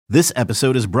This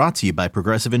episode is brought to you by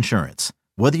Progressive Insurance.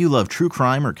 Whether you love true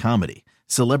crime or comedy,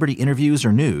 celebrity interviews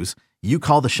or news, you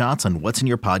call the shots on what's in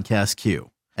your podcast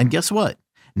queue. And guess what?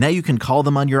 Now you can call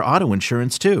them on your auto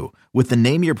insurance too with the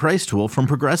Name Your Price tool from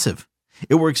Progressive.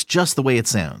 It works just the way it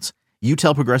sounds. You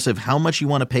tell Progressive how much you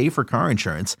want to pay for car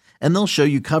insurance, and they'll show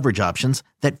you coverage options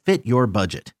that fit your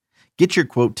budget. Get your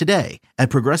quote today at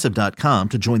Progressive.com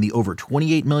to join the over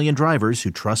 28 million drivers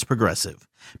who trust Progressive.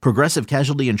 Progressive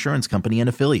Casualty Insurance Company and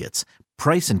Affiliates.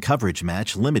 Price and coverage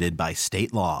match limited by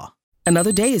state law.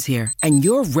 Another day is here, and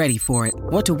you're ready for it.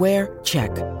 What to wear?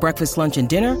 Check. Breakfast, lunch, and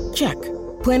dinner? Check.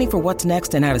 Planning for what's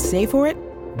next and how to save for it?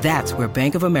 That's where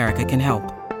Bank of America can help.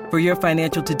 For your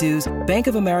financial to-dos, Bank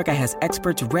of America has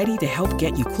experts ready to help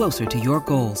get you closer to your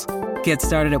goals. Get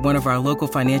started at one of our local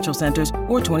financial centers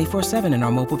or 24/7 in our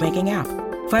mobile banking app.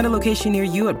 Find a location near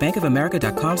you at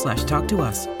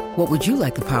bankofamerica.com/talktous. What would you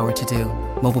like the power to do?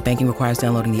 Mobile banking requires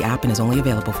downloading the app and is only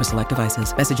available for select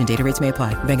devices. Message and data rates may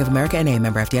apply. Bank of America N.A.,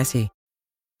 member FDIC.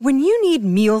 When you need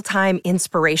mealtime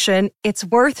inspiration, it's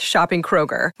worth shopping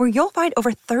Kroger, where you'll find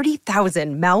over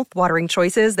 30,000 mouth-watering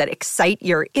choices that excite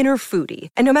your inner foodie.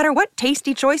 And no matter what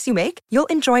tasty choice you make, you'll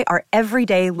enjoy our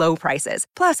everyday low prices,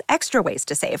 plus extra ways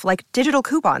to save, like digital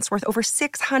coupons worth over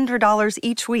 $600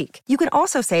 each week. You can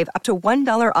also save up to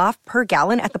 $1 off per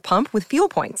gallon at the pump with fuel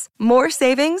points. More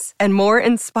savings and more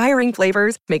inspiring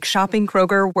flavors make shopping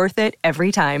Kroger worth it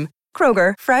every time.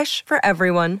 Kroger, fresh for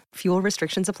everyone. Fuel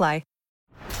restrictions apply.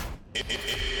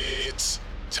 It's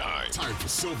time for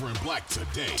Silver and Black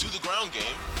today. To the ground game.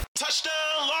 Touchdown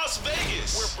Las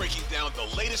Vegas. We're breaking down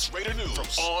the latest Raider news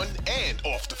from on and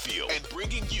off the field and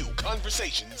bringing you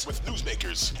conversations with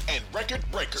newsmakers and record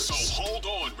breakers. So hold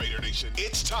on, Raider Nation.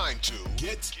 It's time to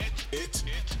get it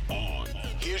on.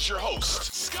 Here's your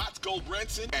hosts, Scott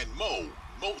Goldbranson and Mo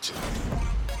Moulton.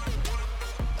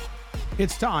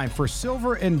 It's time for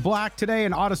Silver and Black today,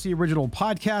 an Odyssey original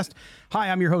podcast. Hi,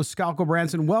 I'm your host, Scott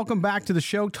Goldbranson. Welcome back to the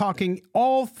show, talking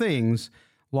all things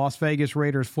Las Vegas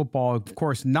Raiders football. Of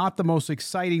course, not the most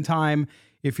exciting time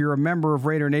if you're a member of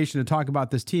Raider Nation to talk about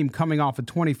this team coming off a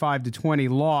 25-20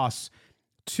 loss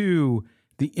to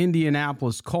the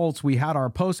Indianapolis Colts. We had our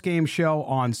post-game show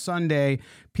on Sunday.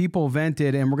 People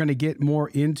vented, and we're going to get more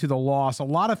into the loss. A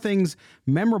lot of things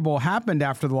memorable happened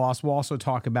after the loss. We'll also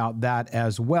talk about that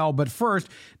as well. But first,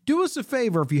 do us a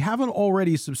favor. If you haven't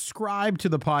already subscribed to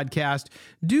the podcast,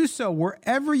 do so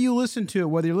wherever you listen to it,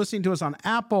 whether you're listening to us on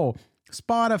Apple,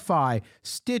 Spotify,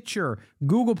 Stitcher,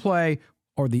 Google Play,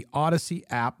 or the Odyssey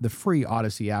app, the free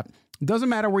Odyssey app. Doesn't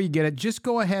matter where you get it. Just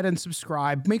go ahead and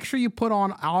subscribe. Make sure you put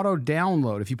on auto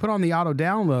download. If you put on the auto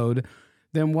download,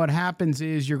 then what happens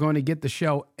is you're going to get the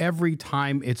show every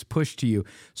time it's pushed to you.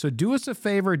 So do us a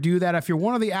favor, do that. If you're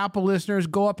one of the Apple listeners,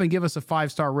 go up and give us a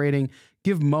 5-star rating.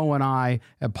 Give Mo and I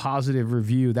a positive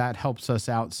review. That helps us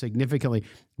out significantly.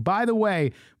 By the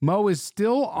way, Mo is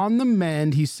still on the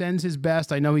mend. He sends his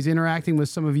best. I know he's interacting with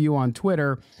some of you on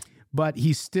Twitter, but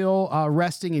he's still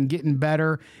resting and getting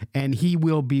better, and he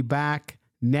will be back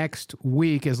next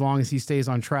week as long as he stays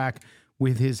on track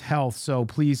with his health. So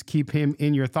please keep him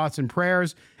in your thoughts and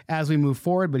prayers as we move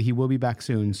forward, but he will be back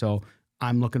soon. So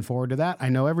I'm looking forward to that. I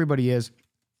know everybody is.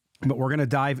 But we're going to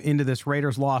dive into this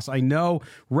Raiders loss. I know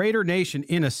Raider Nation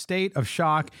in a state of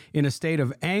shock, in a state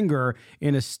of anger,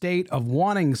 in a state of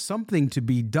wanting something to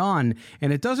be done.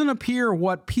 And it doesn't appear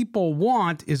what people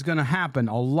want is going to happen.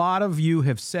 A lot of you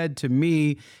have said to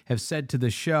me, have said to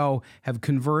the show, have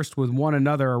conversed with one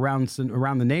another around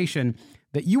the nation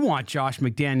that you want Josh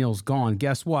McDaniels gone.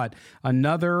 Guess what?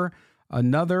 Another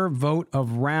vote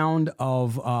of round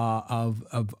of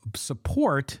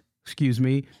support,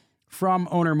 from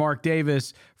owner Mark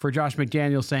Davis for Josh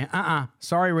McDaniels saying,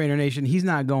 sorry, Raider Nation, he's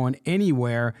not going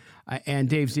anywhere, and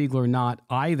Dave Ziegler not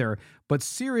either. But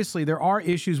seriously, there are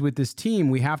issues with this team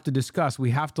we have to discuss.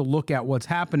 We have to look at what's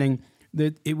happening.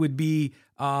 That it would be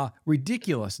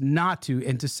ridiculous not to,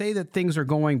 and to say that things are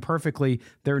going perfectly,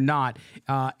 they're not.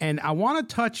 And I want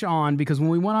to touch on, because when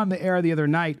we went on the air the other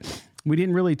night, we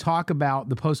didn't really talk about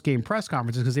the post-game press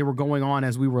conferences because they were going on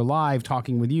as we were live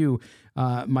talking with you,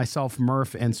 myself,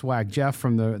 Murph, and Swag Jeff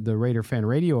from the Raider Fan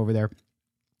Radio over there.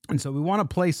 And so we want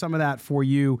to play some of that for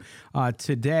you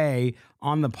today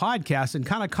on the podcast and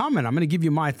kind of comment. I'm going to give you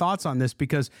my thoughts on this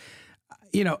because,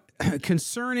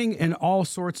 concerning in all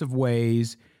sorts of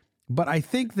ways, but I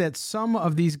think that some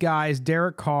of these guys,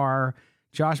 Derek Carr,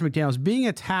 Josh McDaniels, being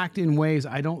attacked in ways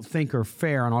I don't think are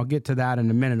fair, and I'll get to that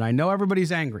in a minute. I know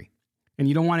everybody's angry. And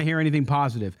you don't want to hear anything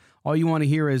positive. All you want to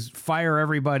hear is fire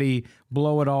everybody,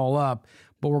 blow it all up.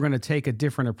 but we're going to take a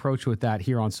different approach with that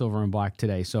here on Silver and Black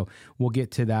today. So we'll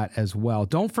get to that as well.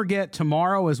 Don't forget,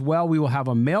 tomorrow as well, we will have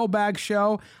a mailbag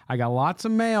show. I got lots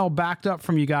of mail backed up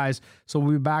from you guys, so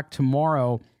we'll be back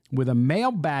tomorrow with a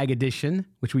mailbag edition,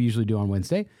 which we usually do on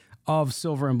Wednesday, of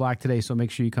Silver and Black today. So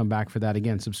make sure you come back for that.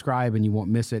 Again, subscribe and you won't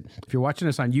miss it. If you're watching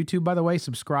us on YouTube, by the way,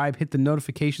 subscribe, hit the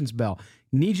notifications bell.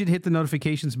 Need you to hit the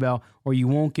notifications bell or you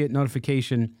won't get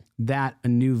notification that a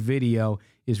new video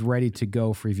is ready to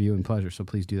go for review and pleasure. So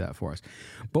please do that for us.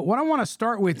 But what I want to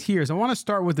start with here is I want to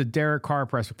start with the Derek Carr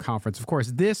press conference. Of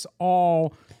course, this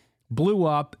all blew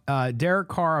up. Derek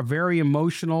Carr, a very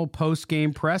emotional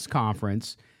post-game press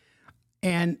conference,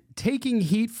 and taking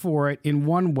heat for it in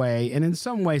one way, and in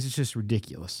some ways it's just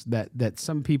ridiculous that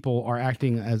some people are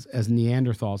acting as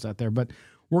Neanderthals out there. But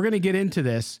we're going to get into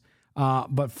this.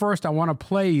 But first, I want to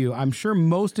play you. I'm sure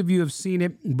most of you have seen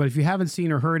it, but if you haven't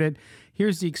seen or heard it,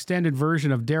 here's the extended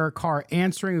version of Derek Carr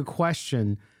answering a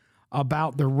question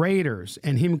about the Raiders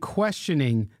and him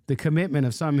questioning the commitment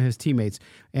of some of his teammates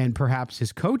and perhaps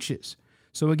his coaches.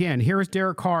 So again, here is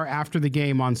Derek Carr after the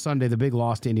game on Sunday, the big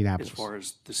loss to Indianapolis. As far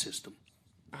as the system.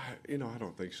 I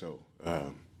don't think so.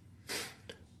 I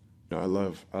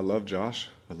love Josh.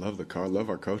 I love the car. I love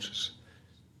our coaches.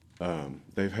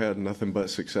 They've had nothing but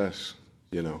success,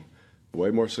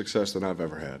 way more success than I've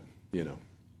ever had,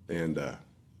 and,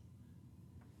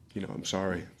 I'm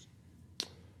sorry.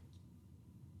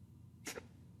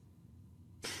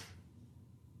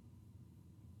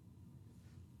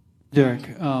 Derek,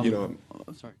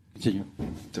 sorry. Continue.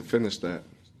 To finish that,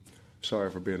 sorry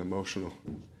for being emotional.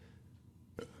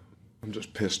 I'm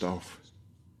just pissed off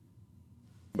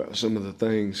about some of the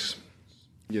things,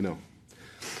 that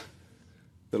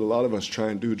a lot of us try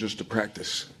and do just to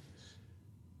practice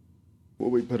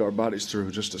what we put our bodies through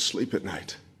just to sleep at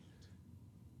night.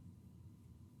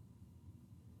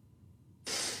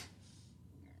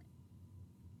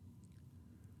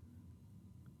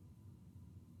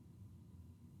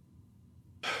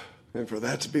 And for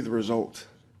that to be the result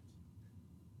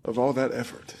of all that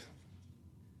effort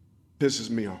pisses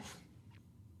me off.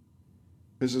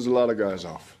 Pisses a lot of guys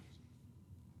off.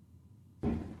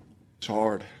 It's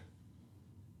hard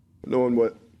knowing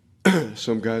what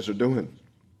some guys are doing.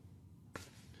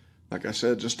 Like I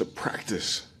said, just to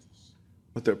practice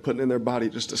what they're putting in their body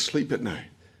just to sleep at night.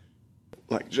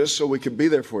 Like just so we could be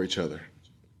there for each other.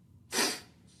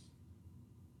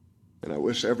 And I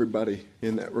wish everybody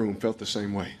in that room felt the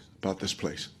same way about this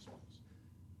place.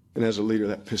 And as a leader,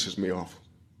 that pisses me off,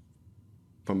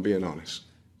 if I'm being honest.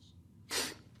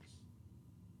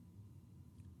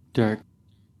 Derek.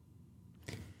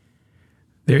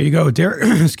 There you go, Derek.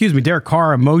 Derek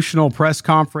Carr, emotional press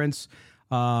conference,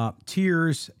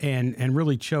 tears, and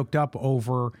really choked up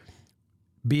over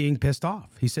being pissed off.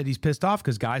 He said he's pissed off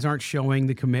because guys aren't showing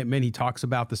the commitment. He talks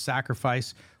about the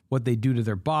sacrifice, what they do to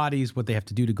their bodies, what they have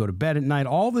to do to go to bed at night,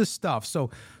 all this stuff. So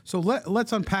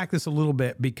let's unpack this a little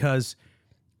bit, because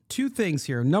two things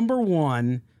here. Number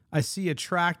one, I see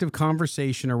attractive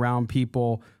conversation around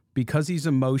people because he's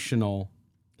emotional.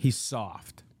 He's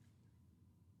soft.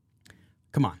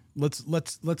 Come on,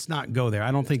 let's not go there.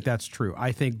 I don't think that's true.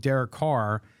 I think Derek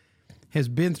Carr has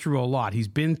been through a lot. He's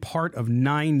been part of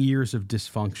 9 years of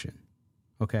dysfunction,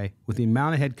 okay, with the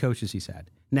amount of head coaches he's had.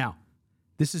 Now,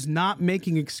 this is not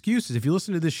making excuses. If you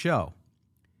listen to this show,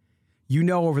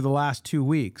 over the last 2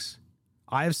 weeks,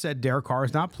 I have said Derek Carr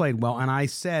has not played well, and I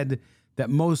said that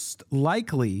most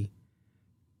likely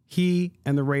he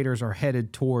and the Raiders are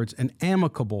headed towards an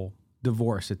amicable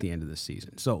divorce at the end of the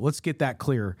season. So let's get that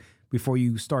clear before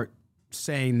you start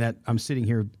saying that I'm sitting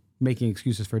here making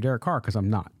excuses for Derek Carr, because I'm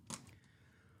not.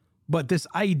 But this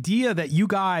idea that you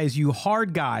guys, you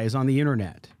hard guys on the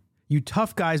internet, you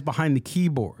tough guys behind the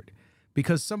keyboard,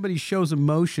 because somebody shows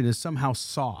emotion is somehow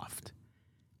soft.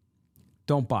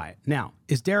 Don't buy it. Now,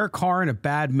 is Derek Carr in a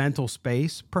bad mental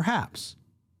space? Perhaps.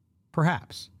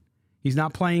 He's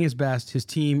not playing his best. His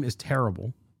team is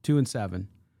terrible, 2-7.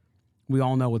 We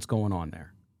all know what's going on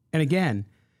there. And again,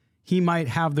 he might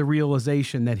have the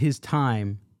realization that his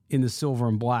time in the Silver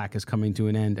and Black is coming to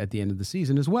an end at the end of the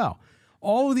season as well.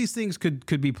 All of these things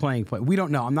could be playing. We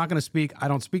don't know. I'm not going to speak. I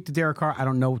don't speak to Derek Carr. I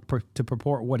don't know to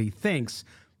purport what he thinks.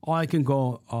 All I can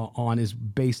go on is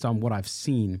based on what I've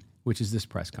seen, which is this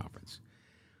press conference.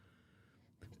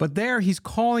 But there, he's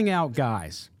calling out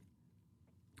guys.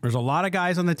 There's a lot of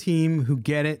guys on the team who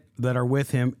get it, that are with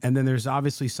him, and then there's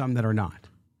obviously some that are not.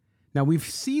 Now, we've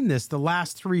seen this the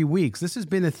last 3 weeks. This has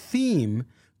been a theme,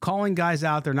 calling guys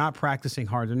out. They're not practicing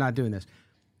hard. They're not doing this.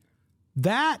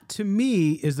 That, to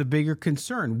me, is the bigger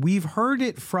concern. We've heard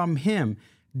it from him.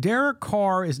 Derek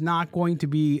Carr is not going to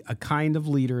be a kind of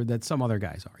leader that some other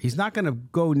guys are. He's not going to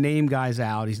go name guys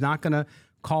out. He's not going to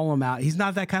call them out. He's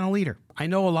not that kind of leader. I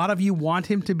know a lot of you want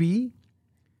him to be,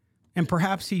 and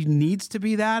perhaps he needs to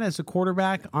be that as a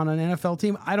quarterback on an NFL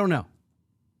team. I don't know.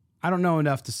 I don't know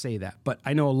enough to say that, but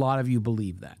I know a lot of you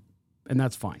believe that, and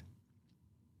that's fine.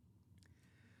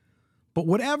 But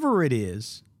whatever it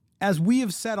is, as we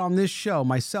have said on this show,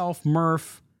 myself,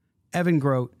 Murph, Evan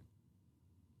Grote,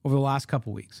 over the last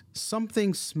couple weeks,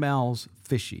 something smells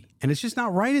fishy. And it's just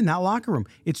not right in that locker room.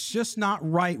 It's just not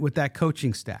right with that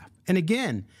coaching staff. And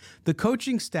again, the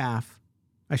coaching staff,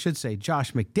 I should say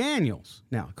Josh McDaniels.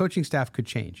 Now, coaching staff could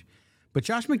change. But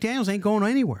Josh McDaniels ain't going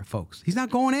anywhere, folks. He's not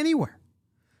going anywhere.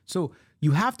 So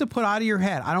you have to put out of your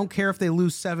head, I don't care if they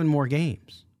lose 7 more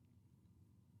games.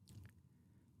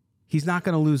 He's not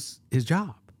going to lose his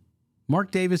job. Mark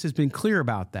Davis has been clear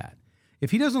about that. If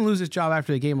he doesn't lose his job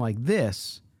after a game like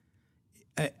this,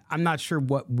 I'm not sure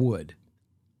what would.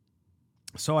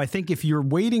 So I think if you're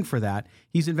waiting for that,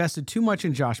 he's invested too much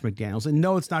in Josh McDaniels. And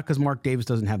no, it's not because Mark Davis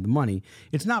doesn't have the money.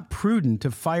 It's not prudent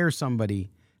to fire somebody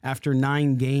after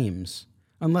 9 games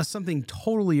unless something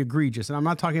totally egregious. And I'm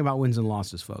not talking about wins and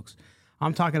losses, folks.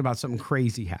 I'm talking about something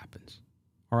crazy happens.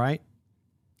 All right?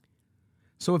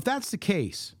 So if that's the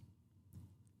case,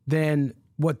 then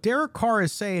what Derek Carr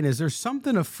is saying is there's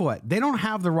something afoot. They don't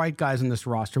have the right guys in this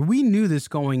roster. We knew this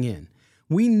going in.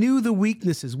 We knew the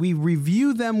weaknesses. We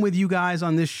review them with you guys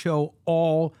on this show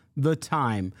all the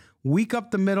time. Weak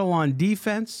up the middle on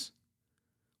defense,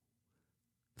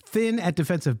 thin at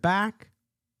defensive back,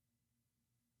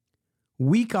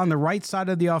 weak on the right side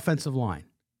of the offensive line,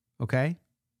 okay?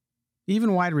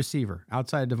 Even wide receiver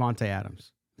outside of Devontae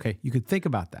Adams, okay? You could think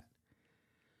about that.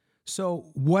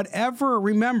 So whatever,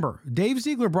 remember, Dave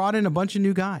Ziegler brought in a bunch of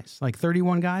new guys, like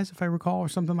 31 guys, if I recall, or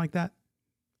something like that.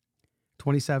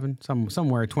 27,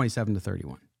 somewhere 27 to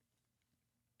 31.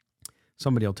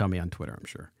 Somebody will tell me on Twitter, I'm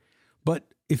sure. But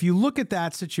if you look at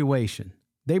that situation,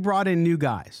 they brought in new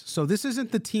guys. So this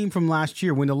isn't the team from last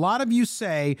year. When a lot of you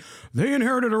say they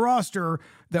inherited a roster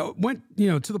that went,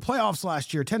 to the playoffs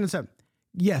last year, 10-7.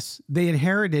 Yes, they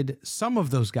inherited some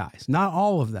of those guys, not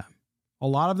all of them. A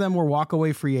lot of them were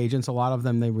walk-away free agents. A lot of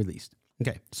them they released.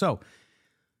 Okay, so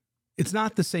it's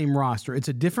not the same roster. It's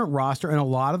a different roster, and a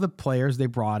lot of the players they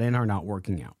brought in are not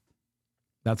working out.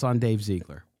 That's on Dave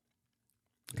Ziegler.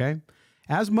 Okay?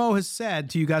 As Mo has said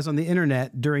to you guys on the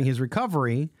internet during his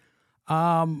recovery,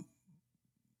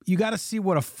 you got to see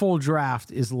what a full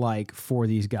draft is like for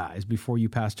these guys before you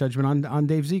pass judgment on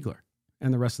Dave Ziegler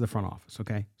and the rest of the front office,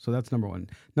 okay? So that's number one.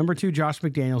 Number two, Josh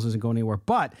McDaniels isn't going anywhere.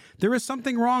 But there is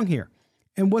something wrong here.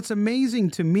 And what's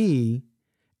amazing to me,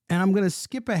 and I'm going to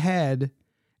skip ahead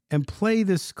and play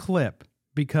this clip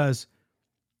because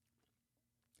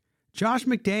Josh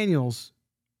McDaniels,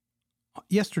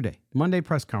 yesterday, Monday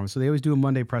press conference, so they always do a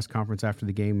Monday press conference after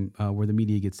the game where the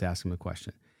media gets to ask him the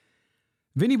question.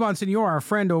 Vinny Bonsignore, our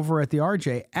friend over at the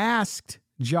RJ, asked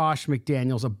Josh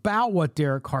McDaniels about what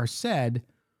Derek Carr said.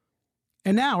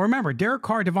 And now, remember, Derek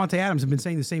Carr, Devontae Adams have been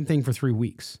saying the same thing for 3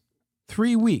 weeks.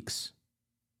 3 weeks.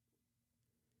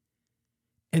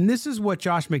 And this is what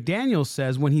Josh McDaniels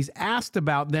says when he's asked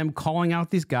about them calling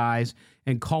out these guys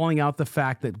and calling out the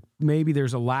fact that maybe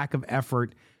there's a lack of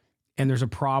effort and there's a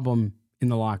problem in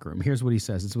the locker room. Here's what he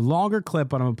says. It's a longer clip,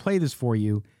 but I'm going to play this for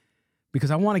you because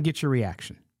I want to get your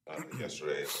reaction.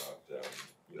 Yesterday about,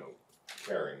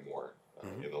 caring more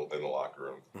in the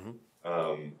locker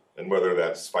room. And whether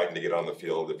that's fighting to get on the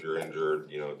field if you're injured,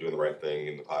 doing the right thing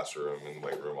in the classroom, in the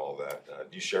weight room, all that.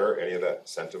 Do you share any of that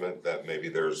sentiment that maybe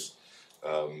there's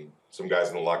some guys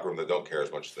in the locker room that don't care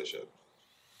as much as they should?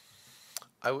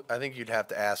 I think you'd have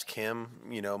to ask him,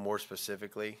 more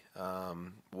specifically,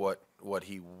 what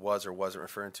he was or wasn't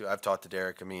referring to. I've talked to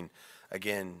Derek. I mean,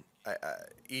 again,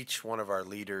 each one of our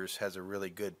leaders has a really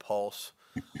good pulse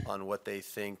on what they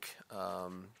think,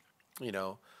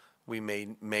 we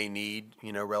may need,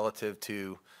 relative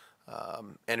to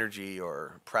energy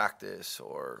or practice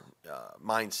or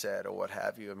mindset or what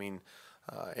have you. I mean,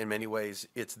 in many ways,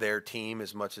 it's their team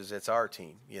as much as it's our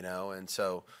team, and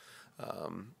so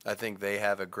I think they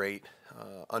have a great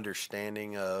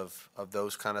understanding of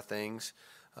those kind of things.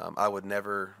 I would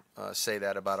never say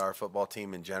that about our football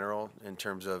team in general in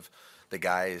terms of the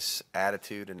guys'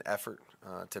 attitude and effort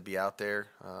to be out there.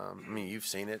 I mean, you've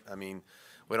seen it. I mean,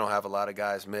 we don't have a lot of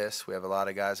guys miss. We have a lot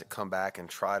of guys that come back and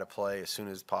try to play as soon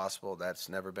as possible. That's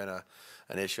never been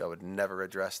an issue. I would never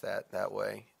address that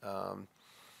way.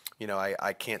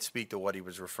 I can't speak to what he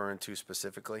was referring to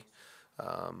specifically.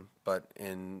 But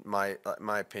in my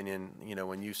opinion,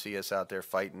 when you see us out there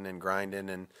fighting and grinding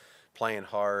and playing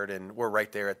hard, and we're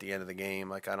right there at the end of the game.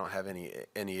 Like, I don't have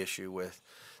any issue with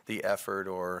the effort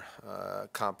or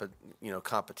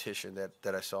competition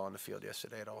that I saw on the field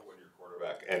yesterday at all. When your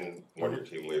quarterback and one of your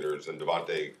team leaders, and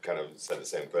Devontae kind of said the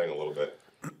same thing a little bit,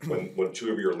 when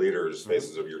two of your leaders,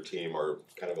 faces of your team, are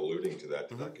kind of alluding to that,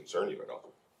 does that concern you at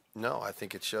all? No, I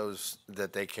think it shows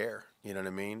that they care. You know what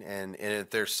I mean? And if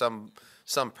there's some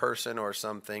person or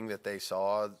something that they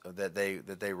saw that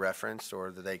they referenced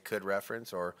or that they could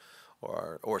reference or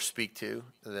speak to,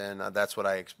 then that's what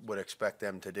I would expect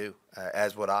them to do,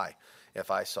 as would I, if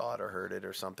I saw it or heard it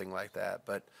or something like that.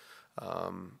 But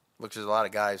look, there's a lot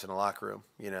of guys in the locker room,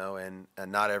 you know, and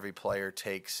not every player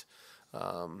takes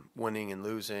winning and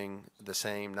losing the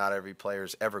same. Not every player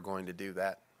is ever going to do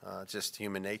that. It's just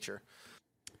human nature.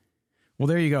 Well,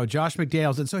 there you go, Josh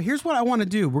McDaniels. And so here's what I want to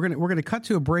do. We're gonna cut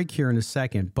to a break here in a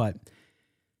second, but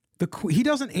he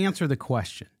doesn't answer the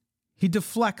question. He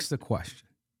deflects the question.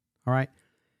 All right.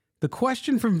 The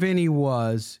question from Vinny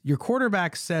was, your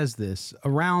quarterback says this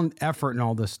around effort and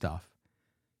all this stuff.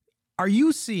 Are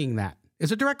you seeing that?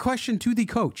 It's a direct question to the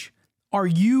coach. Are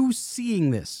you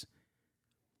seeing this?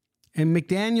 And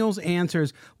McDaniels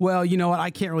answers, well, you know what? I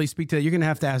can't really speak to that. You're going to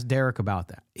have to ask Derek about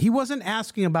that. He wasn't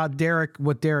asking about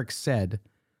what Derek said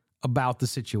about the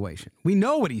situation. We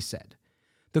know what he said.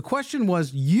 The question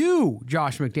was, you,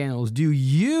 Josh McDaniels, do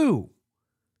you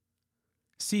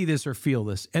see this or feel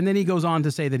this? And then he goes on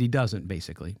to say that he doesn't,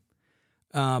 basically.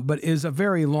 But is a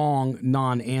very long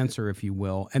non-answer, if you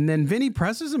will. And then Vinny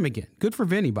presses him again. Good for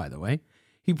Vinny, by the way.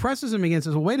 He presses him again and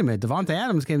says, well, wait a minute. Devontae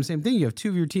Adams came the same thing. You have two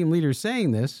of your team leaders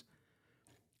saying this.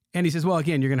 And he says, well,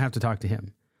 again, you're going to have to talk to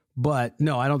him. But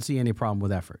no, I don't see any problem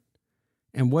with effort.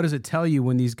 And what does it tell you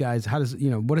when these guys,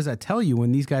 what does that tell you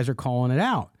when these guys are calling it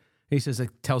out? And he says, it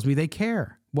tells me they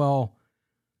care. Well,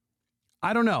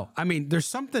 I don't know. I mean, there's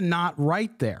something not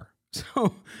right there.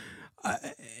 So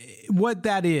what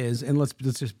that is, and let's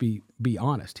just be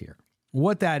honest here.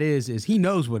 What that is he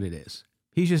knows what it is.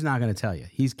 He's just not going to tell you.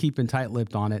 He's keeping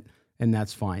tight-lipped on it, and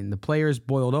that's fine. The players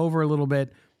boiled over a little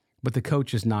bit, but the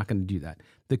coach is not going to do that.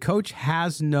 The coach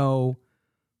has no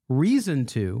reason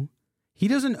to. He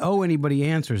doesn't owe anybody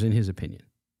answers, in his opinion.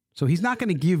 So he's not going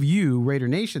to give you, Raider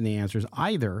Nation, the answers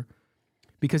either,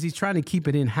 because he's trying to keep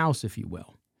it in-house, if you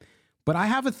will. But I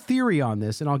have a theory on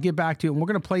this, and I'll get back to it. And we're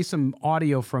going to play some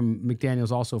audio from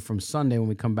McDaniels also from Sunday when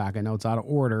we come back. I know it's out of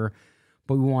order,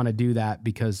 but we want to do that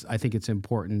because I think it's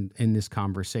important in this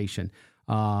conversation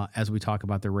as we talk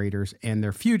about the Raiders and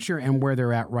their future and where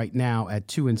they're at right now at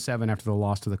 2-7 after the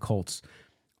loss to the Colts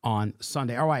on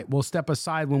Sunday. All right, we'll step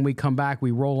aside when we come back.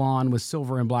 We roll on with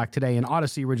Silver and Black today, an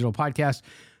Odyssey original podcast.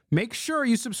 Make sure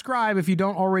you subscribe if you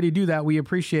don't already do that. We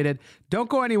appreciate it. Don't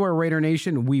go anywhere, Raider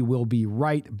Nation. We will be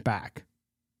right back.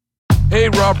 Hey,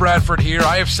 Rob Bradford here.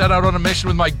 I have set out on a mission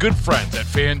with my good friends at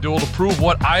FanDuel to prove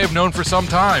what I have known for some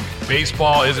time.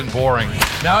 Baseball isn't boring.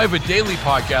 Now I have a daily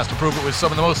podcast to prove it with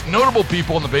some of the most notable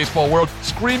people in the baseball world,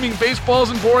 screaming baseball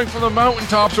isn't boring from the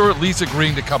mountaintops, or at least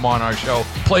agreeing to come on our show.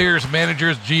 Players,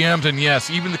 managers, GMs, and yes,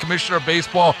 even the commissioner of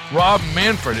baseball, Rob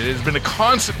Manfred. It has been a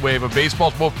constant wave of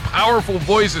baseball's most powerful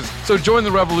voices. So join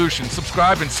the revolution.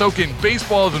 Subscribe and soak in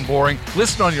Baseball Isn't Boring.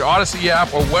 Listen on your Odyssey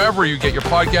app or wherever you get your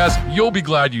podcasts. You'll be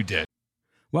glad you did.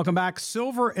 Welcome back.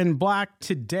 Silver and Black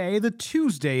today, the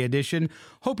Tuesday edition.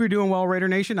 Hope you're doing well, Raider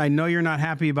Nation. I know you're not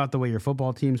happy about the way your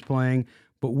football team's playing,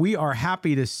 but we are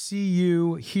happy to see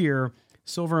you here.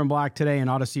 Silver and Black today, an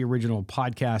Odyssey original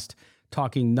podcast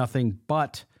talking nothing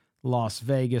but Las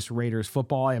Vegas Raiders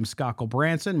football. I am Scott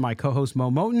Branson. My co-host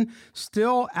Mo Moten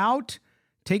still out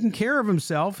taking care of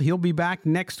himself. He'll be back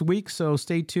next week, so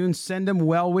stay tuned. Send him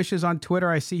well wishes on Twitter.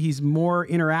 I see he's more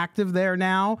interactive there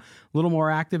now, a little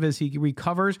more active as he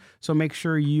recovers. So make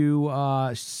sure you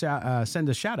send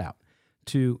a shout out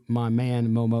to my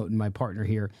man Mo Moten, my partner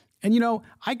here. And, you know,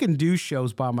 I can do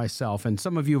shows by myself, and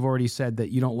some of you have already said that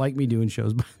you don't like me doing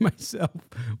shows by myself,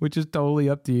 which is totally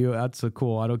up to you. That's so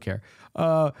cool. I don't care.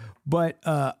 But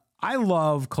I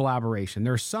love collaboration.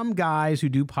 There are some guys who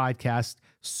do podcasts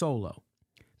solo.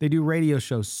 They do radio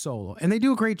shows solo, and they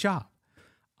do a great job.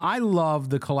 I love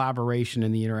the collaboration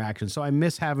and the interaction, so I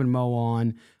miss having Mo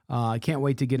on. I can't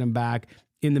wait to get him back.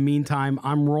 In the meantime,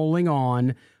 I'm rolling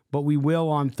on, but we will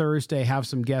on Thursday have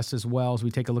some guests as well as we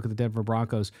take a look at the Denver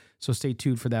Broncos, so stay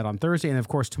tuned for that on Thursday. And, of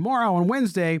course, tomorrow on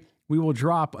Wednesday, we will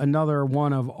drop another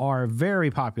one of our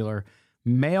very popular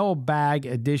mailbag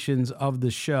editions of the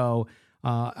show,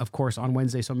 of course, on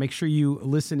Wednesday. So make sure you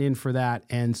listen in for that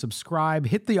and subscribe.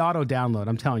 Hit the auto download.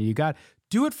 I'm telling you,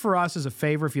 do it for us as a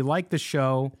favor. If you like the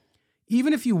show,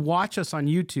 even if you watch us on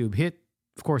YouTube, hit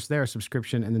of course, there,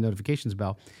 subscription and the notifications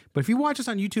bell. But if you watch us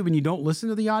on YouTube and you don't listen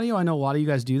to the audio, I know a lot of you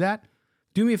guys do that.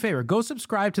 Do me a favor, go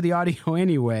subscribe to the audio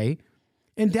anyway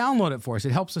and download it for us.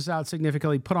 It helps us out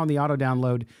significantly. Put on the auto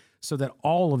download so that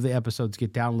all of the episodes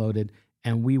get downloaded,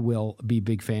 and we will be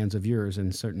big fans of yours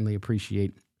and certainly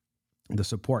appreciate the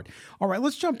support. All right,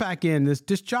 let's jump back in. This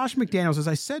Josh McDaniels, as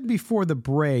I said before the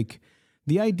break,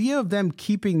 the idea of them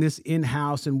keeping this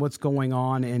in-house and what's going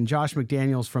on, and Josh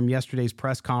McDaniels from yesterday's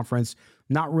press conference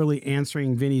not really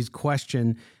answering Vinny's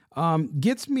question,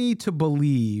 gets me to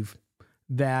believe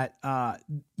that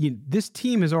this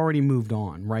team has already moved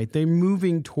on, right? They're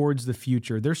moving towards the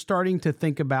future. They're starting to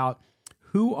think about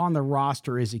who on the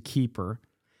roster is a keeper.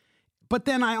 But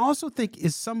then I also think,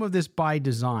 is some of this by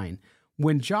design?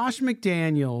 When Josh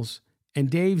McDaniels and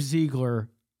Dave Ziegler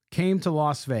came to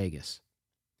Las Vegas,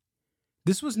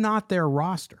 this was not their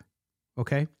roster,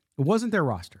 okay? It wasn't their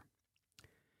roster.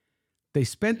 They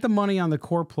spent the money on the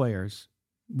core players.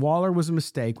 Waller was a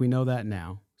mistake. We know that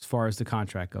now as far as the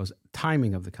contract goes,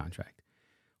 timing of the contract.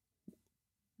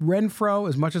 Renfroe,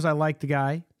 as much as I like the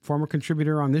guy, former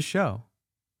contributor on this show,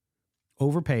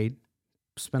 overpaid,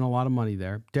 spent a lot of money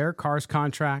there. Derek Carr's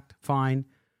contract, fine.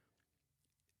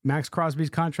 Max Crosby's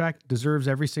contract deserves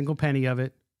every single penny of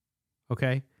it,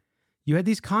 okay? You had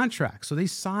these contracts, so they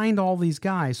signed all these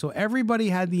guys. So everybody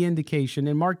had the indication,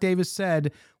 and Mark Davis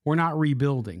said, we're not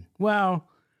rebuilding. Well,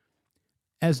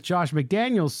 as Josh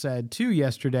McDaniels said, too,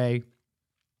 yesterday,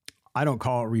 I don't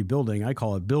call it rebuilding, I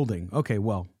call it building. Okay,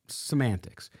 well,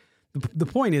 semantics. The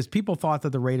point is, people thought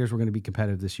that the Raiders were going to be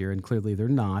competitive this year, and clearly they're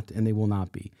not, and they will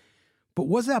not be. But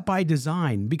was that by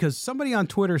design? Because somebody on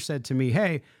Twitter said to me,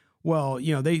 hey, well,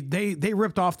 they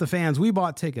ripped off the fans. We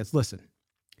bought tickets. Listen,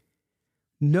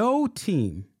 no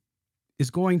team is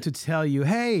going to tell you,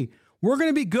 hey, we're going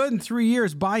to be good in 3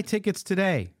 years. Buy tickets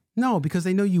today. No, because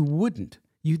they know you wouldn't.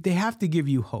 They have to give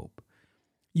you hope.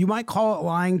 You might call it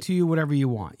lying to you, whatever you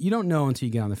want. You don't know until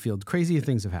you get on the field. Crazier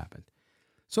things have happened.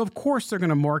 So, of course, they're going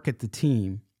to market the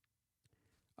team.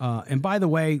 And by the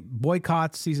way,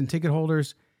 boycotts, season ticket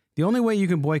holders, the only way you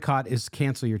can boycott is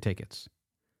cancel your tickets.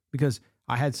 Because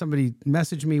I had somebody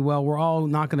message me, well, we're all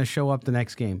not going to show up the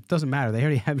next game. Doesn't matter. They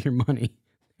already have your money.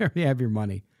 They already have your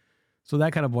money. So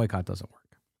that kind of boycott doesn't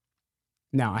work.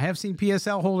 Now, I have seen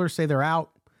PSL holders say they're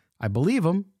out. I believe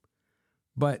them,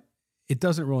 but it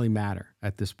doesn't really matter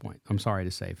at this point. I'm sorry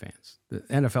to say, fans. The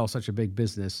NFL is such a big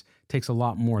business. It takes a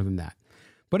lot more than that.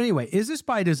 But anyway, is this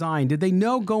by design? Did they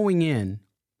know going in?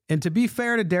 And to be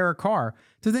fair to Derek Carr,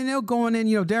 did they know going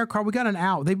in, Derek Carr, we got an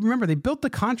out. Remember, they built the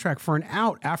contract for an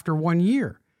out after 1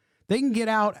 year. They can get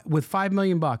out with $5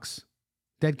 million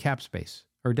dead cap space,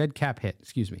 or dead cap hit,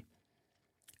 excuse me,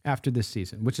 after this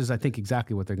season, which is, I think,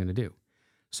 exactly what they're going to do.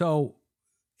 So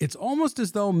it's almost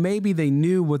as though maybe they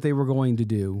knew what they were going to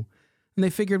do. And they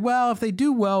figured, well, if they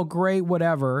do well, great,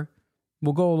 whatever.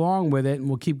 We'll go along with it and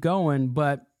we'll keep going,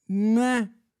 but meh.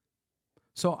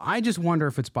 So I just wonder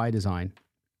if it's by design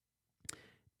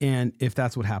and if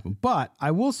that's what happened. But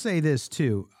I will say this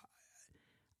too.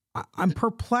 I'm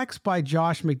perplexed by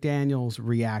Josh McDaniels'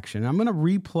 reaction. I'm going to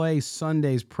replay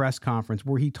Sunday's press conference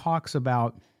where he talks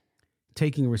about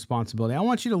taking responsibility. I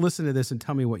want you to listen to this and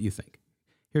tell me what you think.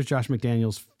 Here's Josh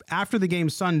McDaniels after the game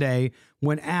Sunday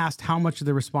when asked how much of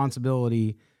the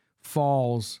responsibility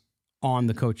falls on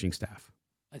the coaching staff.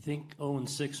 I think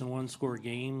 0-6 in one-score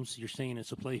games. You're saying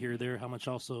it's a play here or there. How much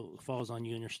also falls on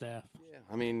you and your staff? Yeah,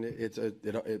 I mean, it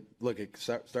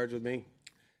starts with me.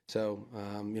 So,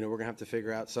 we're going to have to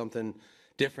figure out something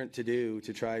different to do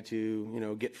to try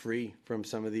to, get free from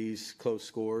some of these close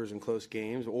scores and close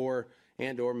games or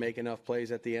make enough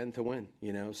plays at the end to win,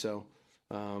 So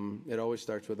it always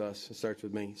starts with us. It starts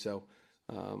with me. So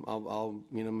I'm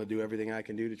going to do everything I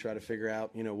can do to try to figure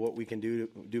out, what we can do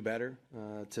better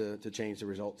to change the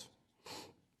results.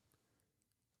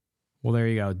 Well, there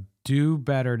you go. Do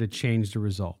better to change the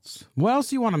results. What else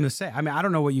do you want them to say? I mean, I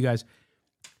don't know what you guys...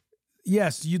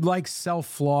 Yes, you'd like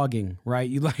self-flogging, right?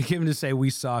 You'd like him to say, we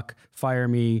suck, fire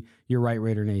me, you're right,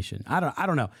 Raider Nation. I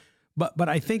don't know. But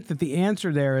I think that the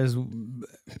answer there is,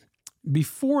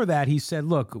 before that, he said,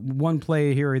 look, one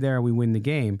play here or there, we win the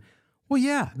game. Well,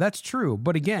 yeah, that's true.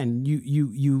 But again,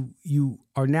 you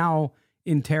are now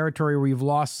in territory where you've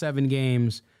lost 7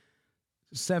 games,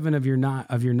 7 of your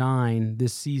 9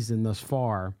 this season thus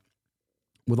far,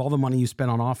 with all the money you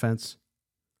spent on offense,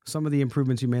 some of the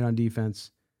improvements you made on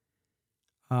defense.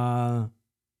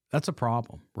 That's a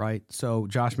problem, right? So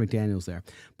Josh McDaniels there.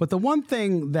 But the one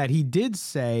thing that he did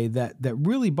say that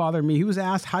really bothered me, he was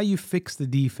asked how you fix the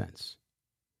defense.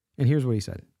 And here's what he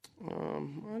said.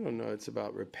 I don't know. It's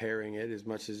about repairing it as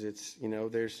much as it's,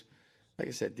 there's, like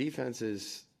I said, defense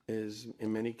is in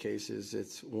many cases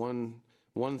it's one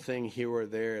thing here or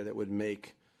there that would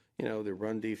make, the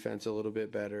run defense a little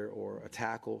bit better, or a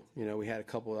tackle. We had a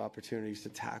couple of opportunities to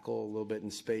tackle a little bit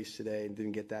in space today and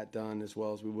didn't get that done as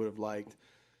well as we would have liked.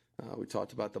 We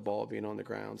talked about the ball being on the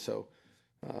ground. So,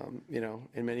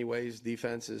 in many ways,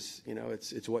 defense is,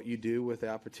 it's what you do with the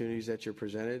opportunities that you're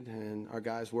presented. And our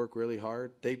guys work really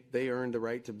hard. They earned the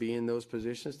right to be in those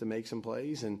positions to make some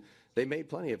plays, and they made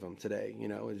plenty of them today,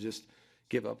 and just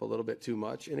give up a little bit too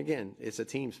much. And again, it's a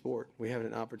team sport. We have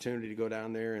an opportunity to go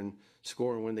down there and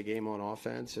score and win the game on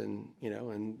offense, and,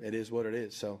 and it is what it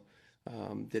is. So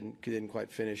didn't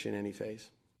quite finish in any phase.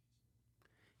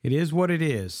 It is what it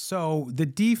is. So the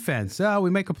defense, we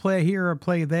make a play here or a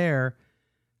play there.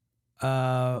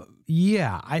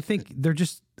 Yeah, I think they're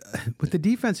just, with the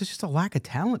defense, it's just a lack of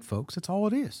talent, folks. That's all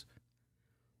it is.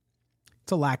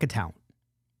 It's a lack of talent.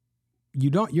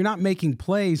 You're not making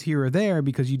plays here or there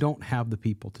because you don't have the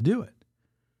people to do it.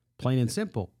 Plain and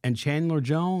simple. And Chandler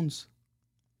Jones,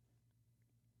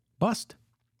 bust.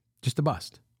 Just a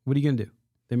bust. What are you going to do?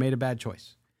 They made a bad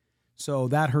choice. So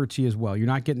that hurts you as well. You're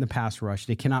not getting the pass rush.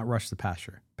 They cannot rush the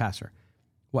passer.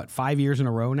 What, 5 years in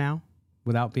a row now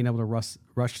without being able to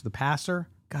rush the passer?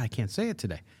 God, I can't say it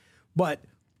today. But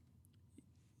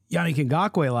Yannick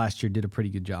Ngakoue last year did a pretty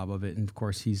good job of it. And, of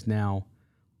course, he's now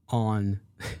on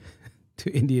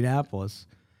to Indianapolis.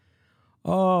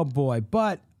 Oh, boy.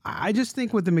 But I just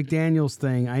think with the McDaniels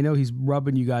thing, I know he's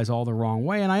rubbing you guys all the wrong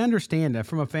way, and I understand that.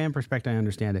 From a fan perspective, I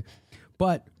understand it.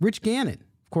 But Rich Gannon,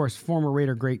 of course, former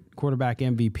Raider great quarterback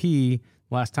MVP,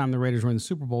 last time the Raiders were in the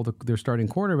Super Bowl, their starting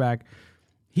quarterback,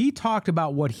 he talked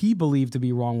about what he believed to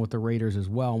be wrong with the Raiders as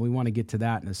well, and we want to get to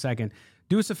that in a second.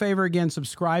 Do us a favor again,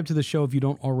 subscribe to the show if you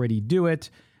don't already do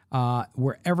it.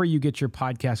 Wherever you get your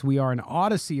podcast, we are an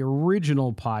Odyssey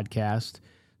original podcast,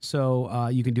 so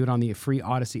you can do it on the free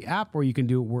Odyssey app, or you can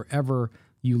do it wherever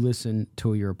you listen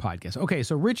to your podcast. Okay,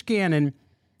 so Rich Gannon,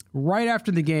 right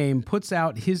after the game, puts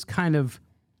out his kind of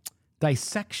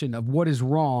dissection of what is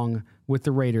wrong with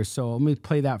the Raiders. So let me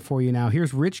play that for you now.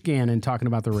 Here's Rich Gannon talking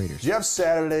about the Raiders. Jeff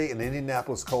Saturday and the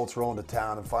Indianapolis Colts roll into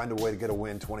town and find a way to get a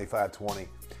win 25-20.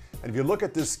 And if you look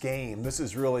at this game, this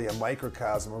is really a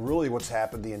microcosm of really what's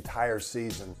happened the entire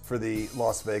season for the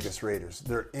Las Vegas Raiders.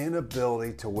 Their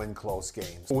inability to win close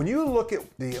games. When you look at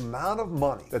the amount of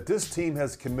money that this team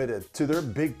has committed to their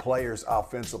big players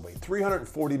offensively,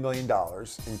 $340 million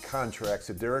in contracts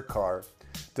to Derek Carr,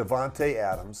 Devontae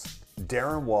Adams,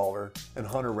 Darren Waller, and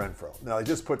Hunter Renfrow. Now, they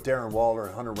just put Darren Waller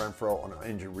and Hunter Renfrow on an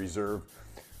injured reserve.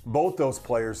 Both those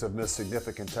players have missed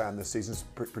significant time this season,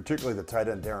 particularly the tight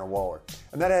end Darren Waller.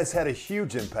 And that has had a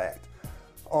huge impact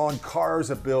on Carr's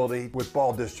ability with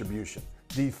ball distribution.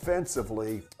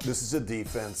 Defensively, this is a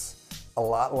defense a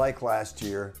lot like last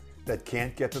year that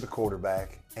can't get to the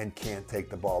quarterback and can't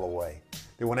take the ball away.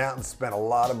 They went out and spent a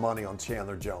lot of money on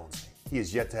Chandler Jones. He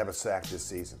has yet to have a sack this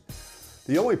season.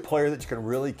 The only player that you can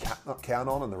really count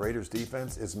on in the Raiders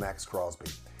defense is Max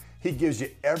Crosby. He gives you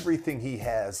everything he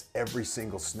has every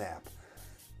single snap.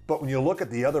 But when you look at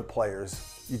the other players,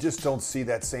 you just don't see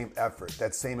that same effort,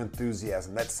 that same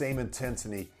enthusiasm, that same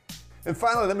intensity. And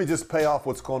finally, let me just pay off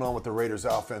what's going on with the Raiders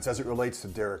offense as it relates to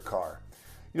Derek Carr.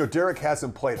 Derek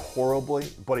hasn't played horribly,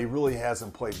 but he really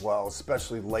hasn't played well,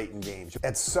 especially late in games.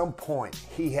 At some point,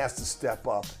 he has to step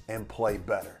up and play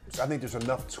better. So I think there's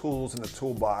enough tools in the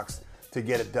toolbox to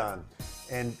get it done.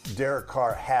 And Derek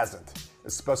Carr hasn't,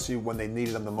 especially when they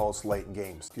needed him the most late in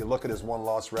games. If you look at his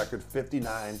one-loss record,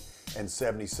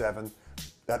 59-77,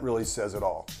 that really says it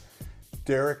all.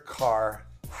 Derek Carr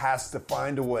has to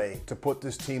find a way to put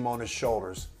this team on his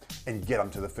shoulders and get them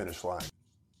to the finish line.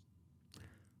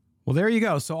 Well, there you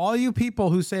go. So all you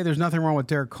people who say there's nothing wrong with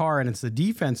Derek Carr and it's the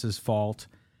defense's fault,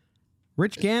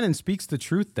 Rich Gannon speaks the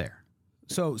truth there.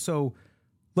 So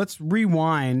let's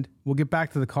rewind. We'll get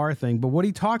back to the Carr thing. But what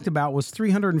he talked about was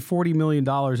 $340 million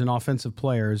in offensive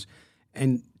players,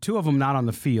 and two of them not on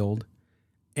the field,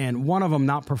 and one of them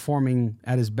not performing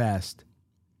at his best.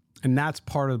 And that's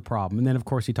part of the problem. And then, of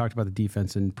course, he talked about the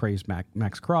defense and praised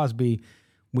Max Crosby.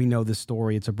 We know this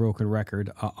story. It's a broken record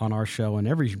on our show and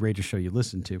every Raiders show you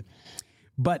listen to.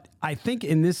 But I think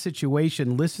in this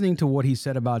situation, listening to what he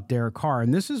said about Derek Carr,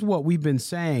 and this is what we've been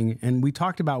saying, and we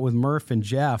talked about with Murph and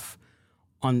Jeff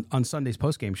on Sunday's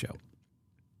postgame show.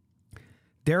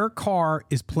 Derek Carr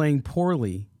is playing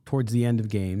poorly towards the end of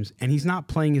games, and he's not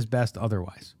playing his best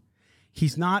otherwise.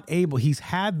 He's not able. He's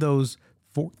had those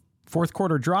fourth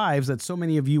quarter drives that so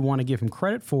many of you want to give him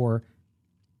credit for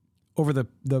over the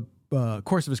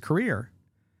course of his career.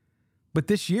 But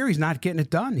this year, he's not getting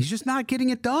it done. He's just not getting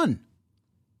it done.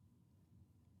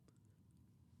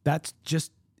 That's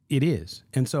just It is.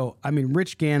 And so, I mean,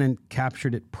 Rich Gannon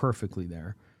captured it perfectly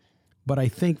there. But I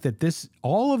think that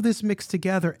all of this mixed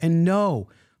together, and no,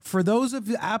 for those of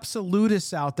the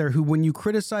absolutists out there who, when you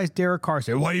criticize Derek Carr,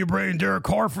 say, why are you bringing Derek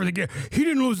Carr for the game? He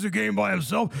didn't lose the game by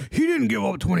himself. He didn't give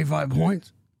up 25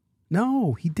 points.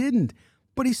 No, he didn't.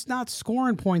 But he's not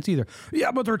scoring points either.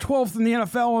 Yeah, but they're 12th in the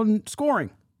NFL in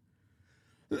scoring.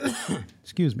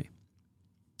 Excuse me.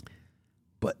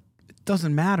 But it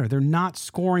doesn't matter. They're not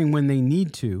scoring when they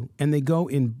need to, and they go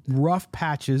in rough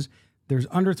patches. There's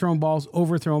underthrown balls,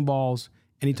 overthrown balls,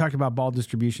 and he talked about ball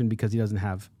distribution because he doesn't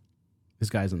have his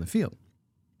guys on the field.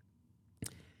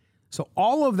 So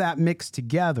all of that mixed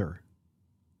together,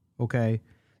 okay,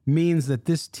 means that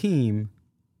this team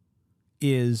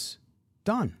is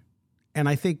done. And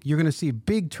I think you're going to see a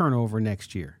big turnover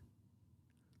next year.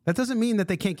 That doesn't mean that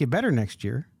they can't get better next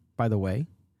year, by the way.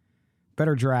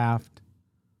 Better draft,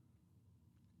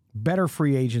 better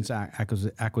free agents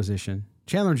acquisition.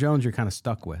 Chandler Jones you're kind of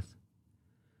stuck with.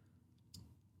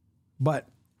 But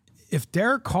if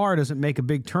Derek Carr doesn't make a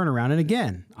big turnaround, and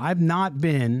again, I've not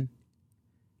been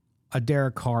a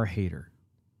Derek Carr hater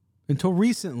until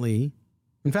recently.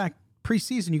 In fact,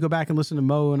 preseason, you go back and listen to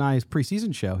Mo and I's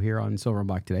preseason show here on Silver and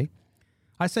Black Today.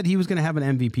 I said he was going to have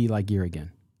an MVP-like year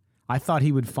again. I thought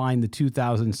he would find the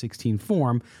 2016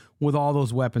 form with all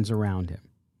those weapons around him.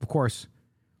 Of course,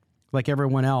 like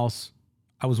everyone else,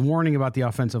 I was warning about the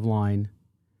offensive line.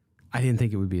 I didn't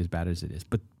think it would be as bad as it is.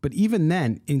 But even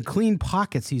then, in clean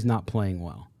pockets, he's not playing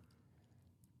well.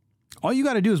 All you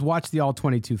got to do is watch the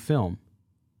All-22 film.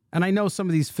 And I know some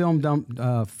of these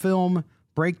film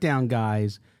breakdown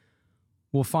guys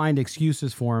will find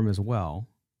excuses for him as well.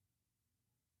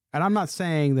 And I'm not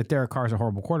saying that Derek Carr is a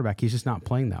horrible quarterback. He's just not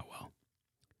playing that well.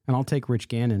 And I'll take Rich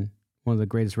Gannon, one of the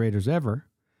greatest Raiders ever,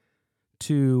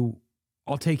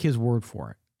 I'll take his word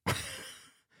for it.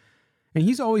 And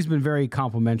he's always been very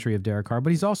complimentary of Derek Carr,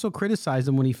 but he's also criticized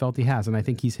him when he felt he has. And I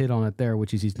think he's hit on it there,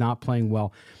 which is he's not playing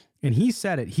well. And he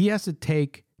said it.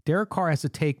 Derek Carr has to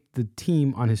take the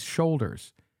team on his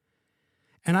shoulders.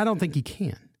 And I don't think he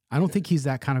can. I don't think he's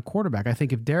that kind of quarterback. I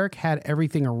think if Derek had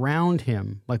everything around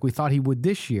him like we thought he would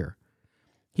this year,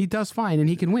 he does fine and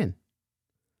he can win.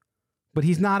 But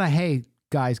he's not a, hey,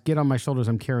 guys, get on my shoulders,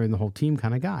 I'm carrying the whole team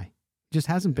kind of guy. Just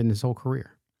hasn't been his whole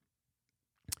career.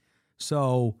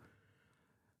 So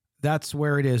that's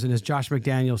where it is. And as Josh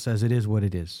McDaniel says, it is what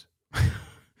it is.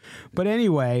 But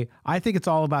anyway, I think it's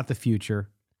all about the future.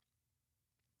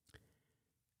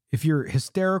 If you're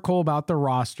hysterical about the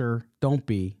roster, don't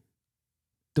be.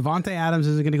 Devontae Adams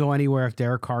isn't going to go anywhere if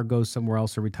Derek Carr goes somewhere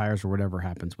else or retires or whatever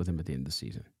happens with him at the end of the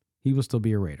season. He will still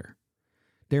be a Raider.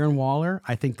 Darren Waller,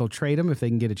 I think they'll trade him if they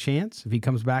can get a chance. If he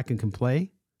comes back and can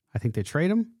play, I think they trade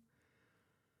him.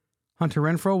 Hunter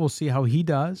Renfrow, we'll see how he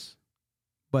does.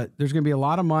 But there's going to be a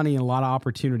lot of money and a lot of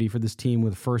opportunity for this team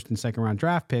with first and second round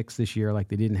draft picks this year like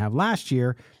they didn't have last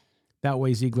year. That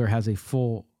way Ziegler has a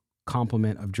full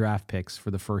complement of draft picks for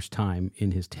the first time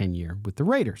in his tenure with the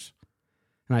Raiders.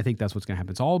 And I think that's what's going to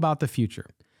happen. It's all about the future.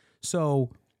 So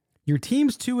your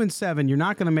team's 2-7. You're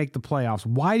not going to make the playoffs.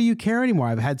 Why do you care anymore?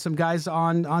 I've had some guys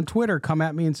on Twitter come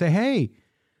at me and say, hey,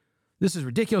 this is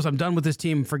ridiculous. I'm done with this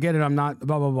team. Forget it. I'm not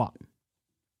blah, blah, blah.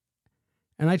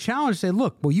 And I challenge, say,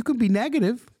 look, well, you can be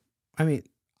negative. I mean,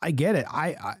 I get it.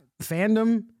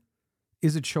 Fandom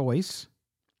is a choice,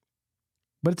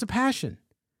 but it's a passion.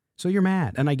 So you're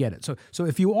mad, and I get it. So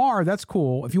if you are, that's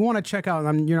cool. If you want to check out,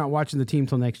 you're not watching the team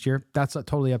till next year, that's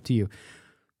totally up to you.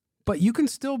 But you can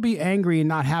still be angry and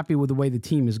not happy with the way the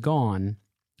team is gone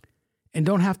and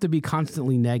don't have to be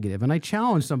constantly negative. And I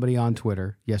challenged somebody on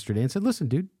Twitter yesterday and said, listen,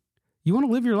 dude, you want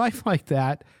to live your life like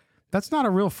that? That's not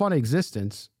a real fun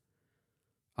existence.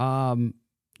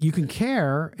 You can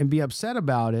care and be upset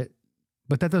about it,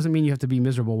 but that doesn't mean you have to be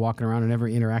miserable walking around and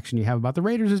every interaction you have about the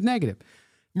Raiders is negative.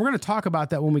 We're going to talk about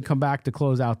that when we come back to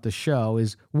close out the show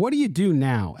is what do you do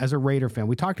now as a Raider fan?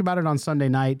 We talked about it on Sunday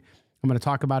night. I'm going to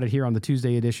talk about it here on the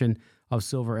Tuesday edition of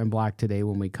Silver and Black Today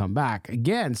when we come back.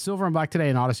 Again, Silver and Black Today,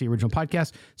 an Odyssey original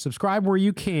podcast. Subscribe where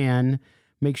you can.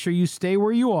 Make sure you stay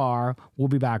where you are. We'll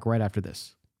be back right after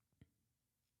this.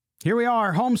 Here we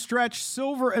are, home stretch,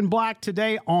 Silver and Black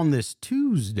Today on this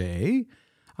Tuesday.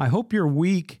 I hope your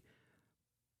week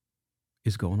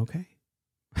is going okay.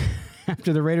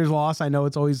 After the Raiders loss, I know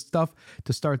it's always tough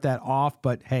to start that off,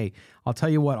 but hey, I'll tell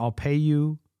you what, I'll pay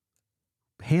you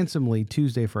handsomely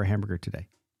Tuesday for a hamburger today.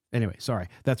 Anyway, sorry,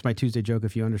 that's my Tuesday joke.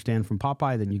 If you understand from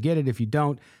Popeye, then you get it. If you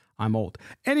don't, I'm old.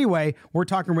 Anyway, we're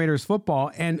talking Raiders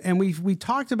football, and we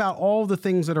talked about all the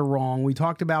things that are wrong. We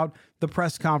talked about the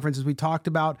press conferences. We talked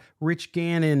about Rich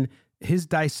Gannon, his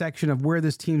dissection of where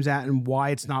this team's at and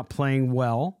why it's not playing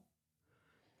well.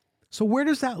 So where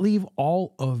does that leave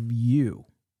all of you?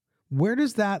 Where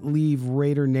does that leave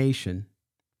Raider Nation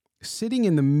sitting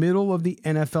in the middle of the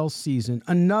NFL season,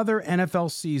 another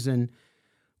NFL season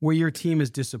where your team has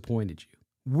disappointed you?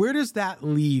 Where does that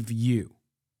leave you?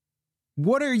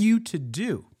 What are you to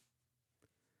do?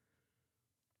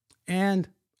 And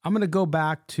I'm going to go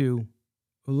back to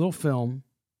a little film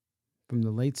from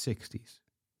the late 60s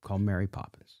called Mary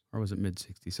Poppins. Or was it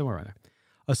mid-60s? Somewhere around there.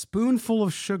 A spoonful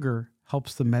of sugar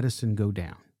helps the medicine go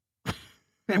down.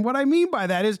 And what I mean by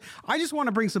that is I just want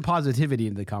to bring some positivity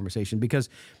into the conversation, because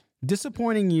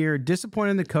disappointing year,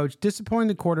 disappointing the coach, disappointing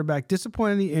the quarterback,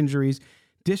 disappointing the injuries,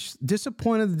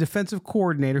 disappointed the defensive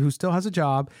coordinator who still has a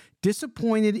job,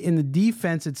 disappointed in the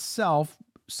defense itself,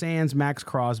 sans Max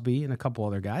Crosby and a couple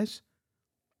other guys.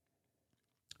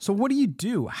 So what do you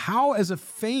do? How, as a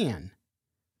fan,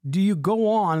 do you go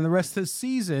on the rest of the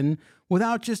season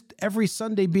without just every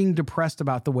Sunday being depressed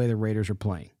about the way the Raiders are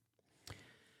playing?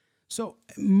 So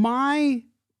my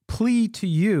plea to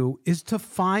you is to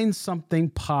find something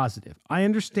positive. I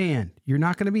understand you're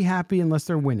not going to be happy unless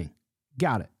they're winning.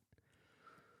 Got it.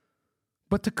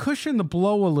 But to cushion the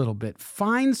blow a little bit,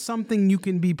 find something you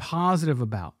can be positive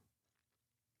about.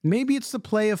 Maybe it's the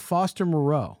play of Foster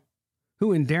Moreau,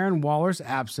 who in Darren Waller's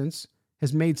absence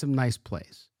has made some nice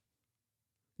plays.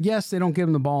 Yes, they don't give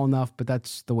him the ball enough, but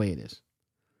that's the way it is.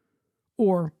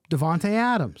 Or Davante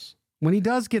Adams, when he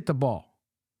does get the ball.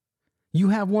 You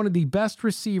have one of the best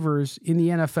receivers in the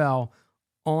NFL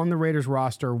on the Raiders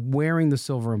roster wearing the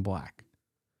silver and black.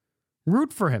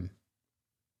 Root for him.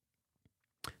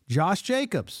 Josh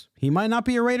Jacobs, he might not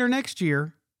be a Raider next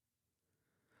year,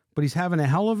 but he's having a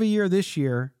hell of a year this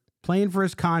year, playing for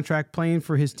his contract, playing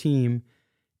for his team,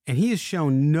 and he has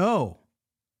shown no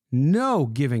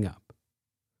giving up.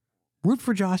 Root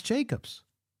for Josh Jacobs.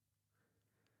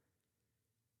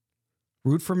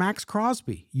 Root for Max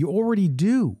Crosby. You already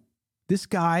do. This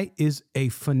guy is a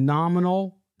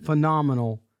phenomenal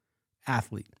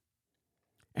athlete.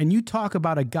 And you talk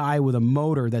about a guy with a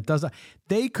motor that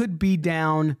they could be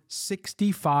down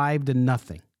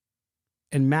 65-0.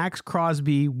 And Max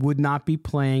Crosby would not be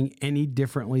playing any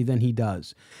differently than he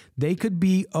does. They could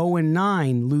be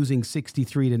 0-9 losing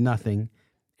 63-0,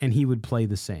 and he would play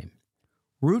the same.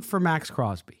 Root for Max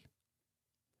Crosby.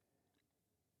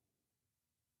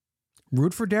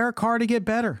 Root for Derek Carr to get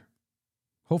better.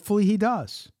 Hopefully he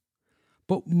does.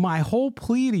 But my whole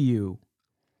plea to you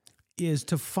is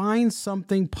to find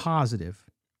something positive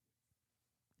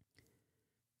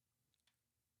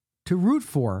to root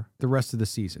for the rest of the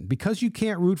season. Because you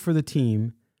can't root for the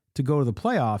team to go to the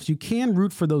playoffs, you can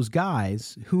root for those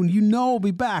guys who you know will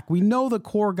be back. We know the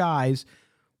core guys,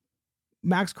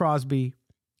 Max Crosby,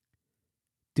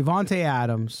 Davante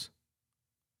Adams,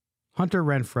 Hunter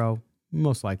Renfrow,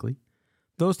 most likely.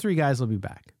 Those three guys will be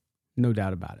back. No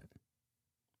doubt about it.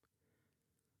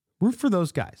 Root for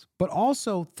those guys. But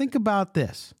also think about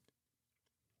this.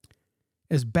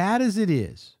 As bad as it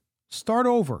is, start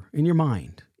over in your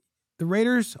mind. The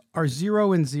Raiders are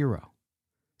 0-0.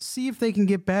 See if they can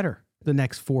get better the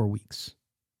next 4 weeks.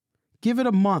 Give it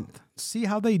a month. See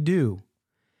how they do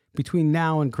between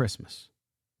now and Christmas.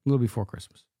 A little before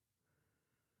Christmas.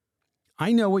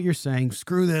 I know what you're saying.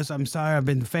 Screw this. I'm sorry. I've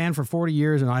been a fan for 40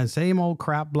 years and I same old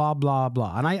crap, blah, blah,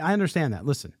 blah. And I understand that.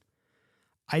 Listen,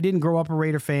 I didn't grow up a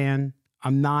Raider fan.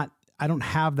 I don't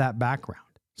have that background.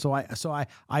 So I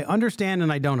understand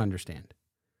and I don't understand.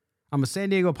 I'm a San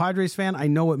Diego Padres fan. I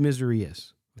know what misery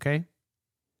is. Okay.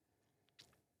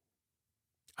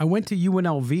 I went to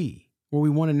UNLV where we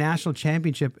won a national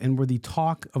championship and were the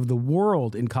talk of the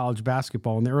world in college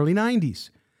basketball in the early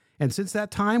 90s. And since that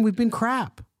time, we've been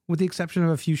crap, with the exception of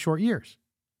a few short years.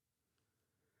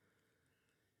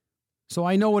 So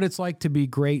I know what it's like to be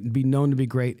great and be known to be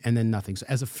great and then nothing. So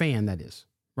as a fan, that is,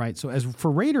 right? So as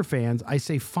for Raider fans, I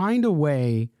say find a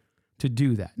way to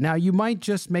do that. Now, you might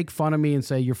just make fun of me and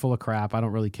say, you're full of crap. I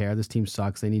don't really care. This team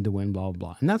sucks. They need to win, blah, blah,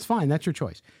 blah. And that's fine. That's your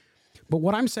choice. But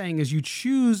what I'm saying is you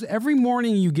choose every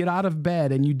morning you get out of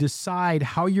bed and you decide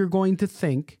how you're going to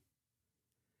think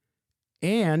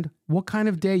and what kind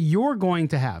of day you're going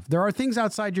to have. There are things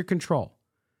outside your control.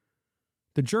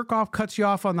 The jerk off cuts you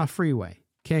off on the freeway.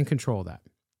 Can't control that.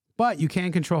 But you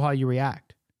can control how you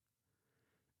react.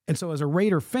 And so as a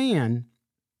Raider fan,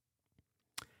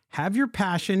 have your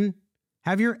passion,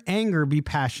 have your anger be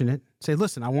passionate. Say,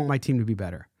 listen, I want my team to be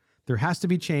better. There has to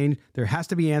be change. There has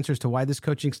to be answers to why this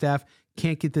coaching staff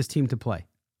can't get this team to play.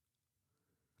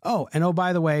 Oh,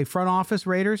 by the way, front office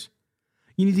Raiders,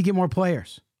 you need to get more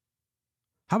players.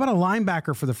 How about a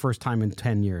linebacker for the first time in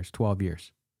 10 years, 12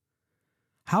 years?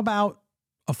 How about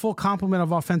a full complement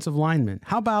of offensive linemen?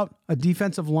 How about a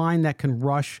defensive line that can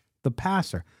rush the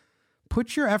passer.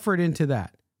 Put your effort into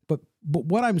that. But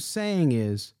what I'm saying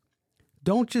is,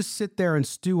 don't just sit there and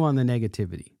stew on the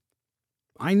negativity.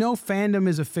 I know fandom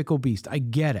is a fickle beast. I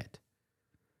get it.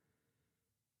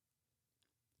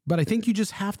 But I think you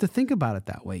just have to think about it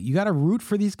that way. You got to root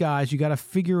for these guys. You got to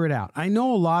figure it out. I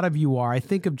know a lot of you are. I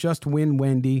think of Just Win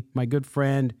Wendy, my good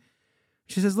friend.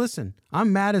 She says, listen,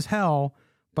 I'm mad as hell,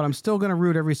 but I'm still going to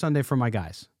root every Sunday for my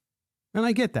guys. And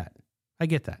I get that. I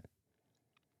get that.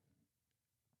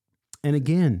 And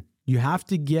again, you have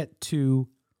to get to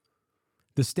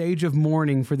the stage of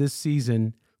mourning for this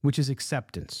season, which is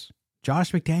acceptance.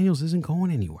 Josh McDaniels isn't going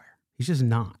anywhere. He's just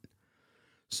not.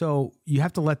 So you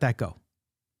have to let that go.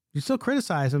 You still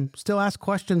criticize them, still ask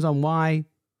questions on why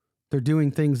they're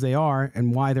doing things they are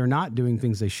and why they're not doing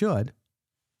things they should.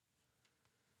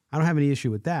 I don't have any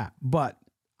issue with that, but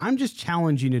I'm just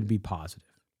challenging you to be positive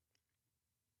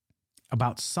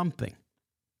about something.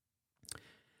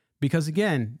 Because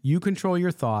again, you control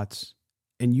your thoughts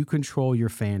and you control your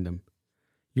fandom.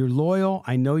 You're loyal.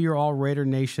 I know you're all Raider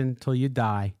Nation till you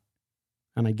die,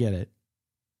 and I get it.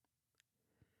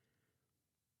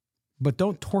 But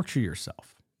don't torture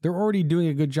yourself. They're already doing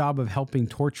a good job of helping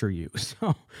torture you.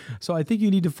 So I think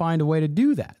you need to find a way to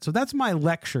do that. So that's my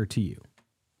lecture to you,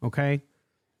 okay?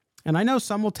 And I know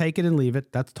some will take it and leave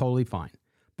it. That's totally fine.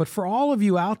 But for all of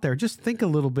you out there, just think a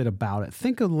little bit about it.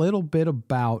 Think a little bit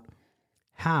about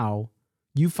how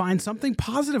you find something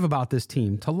positive about this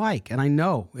team to like. And I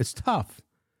know it's tough,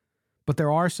 but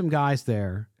there are some guys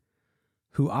there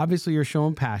who obviously are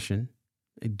showing passion.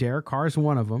 Derek Carr is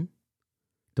one of them.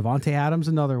 Devontae Adams,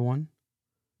 another one.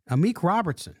 Amik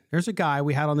Robertson. There's a guy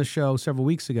we had on the show several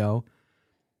weeks ago.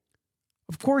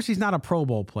 Of course, he's not a Pro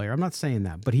Bowl player. I'm not saying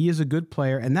that, but he is a good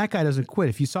player, and that guy doesn't quit.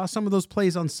 If you saw some of those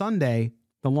plays on Sunday,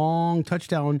 the long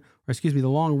touchdown, or excuse me, the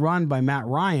long run by Matt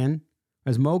Ryan,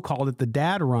 as Mo called it, the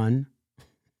dad run.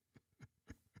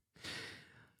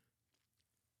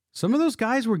 Some of those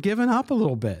guys were giving up a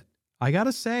little bit. I got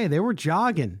to say, they were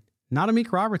jogging. Not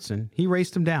Amik Robertson. He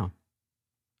raced him down.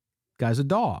 Guy's a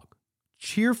dog.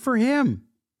 Cheer for him.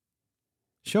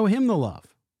 Show him the love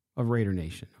of Raider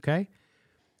Nation, okay?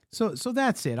 So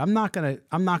that's it. I'm not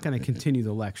gonna continue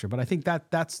the lecture, but I think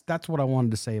that's what I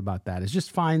wanted to say about that. Is just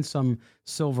find some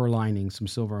silver linings, some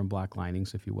silver and black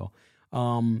linings, if you will,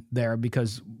 there,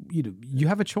 because you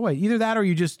have a choice. Either that or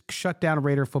you just shut down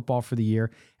Raider football for the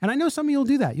year. And I know some of you will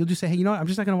do that. You'll just say, hey, you know what? I'm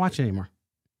just not gonna watch it anymore.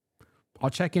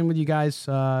 I'll check in with you guys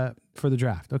for the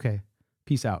draft. Okay,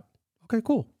 peace out. Okay,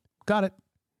 cool, got it.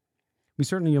 We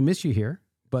certainly will miss you here.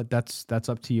 But that's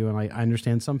up to you. And I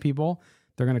understand some people,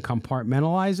 they're going to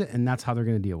compartmentalize it, and that's how they're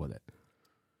going to deal with it.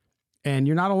 And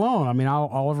you're not alone. I mean,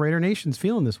 all of Raider Nation's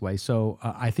feeling this way. So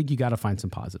I think you got to find some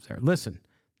positives there. Listen,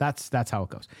 that's how it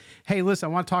goes. Hey, listen, I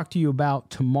want to talk to you about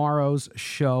tomorrow's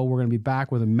show. We're going to be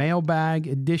back with a mailbag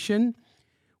edition.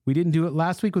 We didn't do it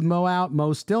last week with Mo out.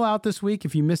 Mo's still out this week.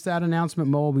 If you missed that announcement,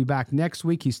 Mo will be back next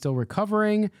week. He's still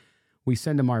recovering. We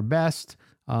send him our best.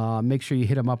 Make sure you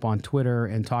hit him up on Twitter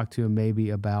and talk to him maybe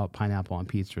about pineapple on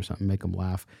pizza or something. Make him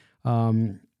laugh.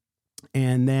 And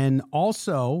then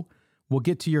also, we'll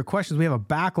get to your questions. We have a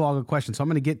backlog of questions, so I'm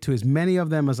going to get to as many of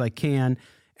them as I can.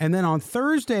 And then on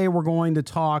Thursday, we're going to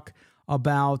talk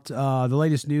about the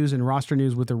latest news and roster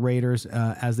news with the Raiders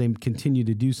as they continue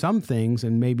to do some things.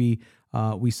 And maybe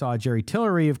we saw Jerry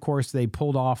Tillery. Of course, they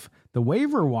pulled off the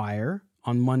waiver wire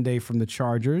on Monday from the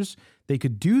Chargers. They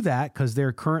could do that because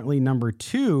they're currently number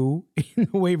 2 in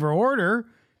the waiver order,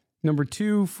 number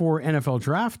 2 for NFL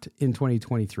draft in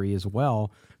 2023 as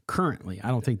well. Currently, I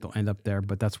don't think they'll end up there,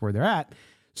 but that's where they're at.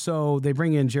 So they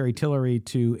bring in Jerry Tillery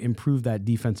to improve that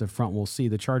defensive front. We'll see.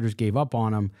 The Chargers gave up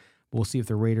on him. We'll see if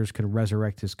the Raiders can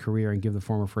resurrect his career and give the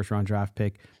former first-round draft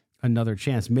pick another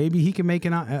chance. Maybe he can make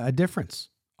a difference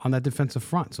on that defensive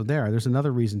front. So there's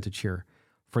another reason to cheer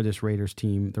for this Raiders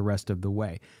team the rest of the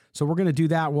way. So we're going to do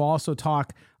that. We'll also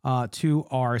talk to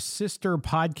our sister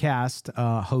podcast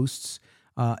hosts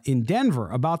in Denver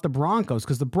about the Broncos,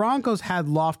 because the Broncos had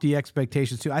lofty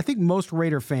expectations too. I think most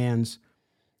Raider fans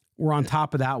were on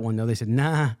top of that one, though. They said,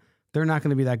 nah, they're not going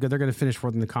to be that good. They're going to finish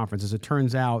fourth in the conference. As it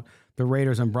turns out, the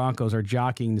Raiders and Broncos are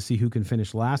jockeying to see who can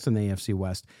finish last in the AFC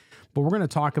West. But we're going to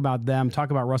talk about them,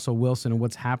 talk about Russell Wilson and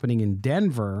what's happening in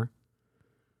Denver,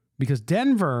 because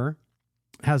Denver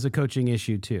has a coaching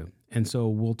issue too. And so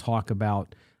we'll talk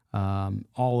about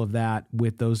all of that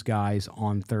with those guys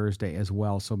on Thursday as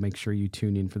well. So make sure you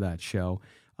tune in for that show.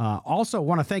 Also,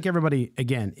 want to thank everybody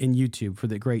again in YouTube for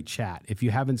the great chat. If you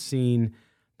haven't seen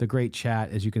the great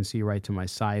chat, as you can see right to my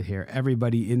side here,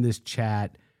 everybody in this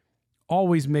chat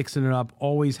always mixing it up,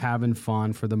 always having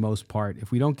fun for the most part.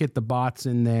 If we don't get the bots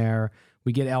in there,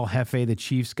 We get El Jefe, the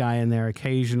Chiefs guy, in there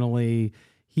occasionally.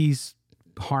 He's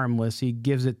harmless. He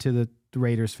gives it to the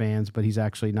Raiders fans, but he's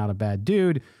actually not a bad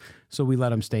dude, so we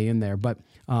let him stay in there. But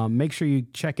make sure you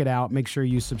check it out. Make sure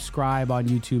you subscribe on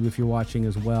YouTube if you're watching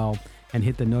as well, and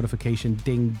hit the notification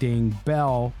ding ding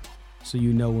bell so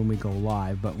you know when we go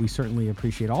live. But we certainly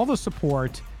appreciate all the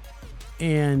support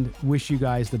and wish you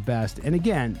guys the best. And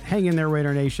again, hang in there,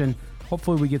 Raider Nation.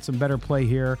 Hopefully we get some better play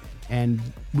here and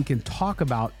we can talk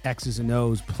about X's and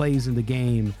O's, plays in the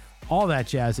game, all that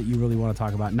jazz that you really want to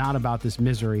talk about, not about this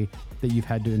misery that you've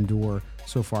had to endure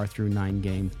so far through 9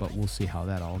 games, but we'll see how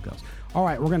that all goes. All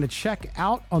right, we're going to check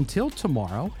out until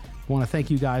tomorrow. I want to thank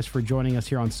you guys for joining us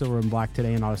here on Silver and Black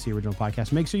today, an Odyssey Original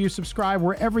Podcast. Make sure you subscribe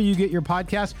wherever you get your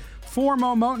podcast. For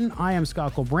Mo Moton, I am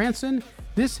Scott Branson.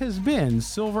 This has been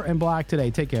Silver and Black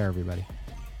today. Take care, everybody.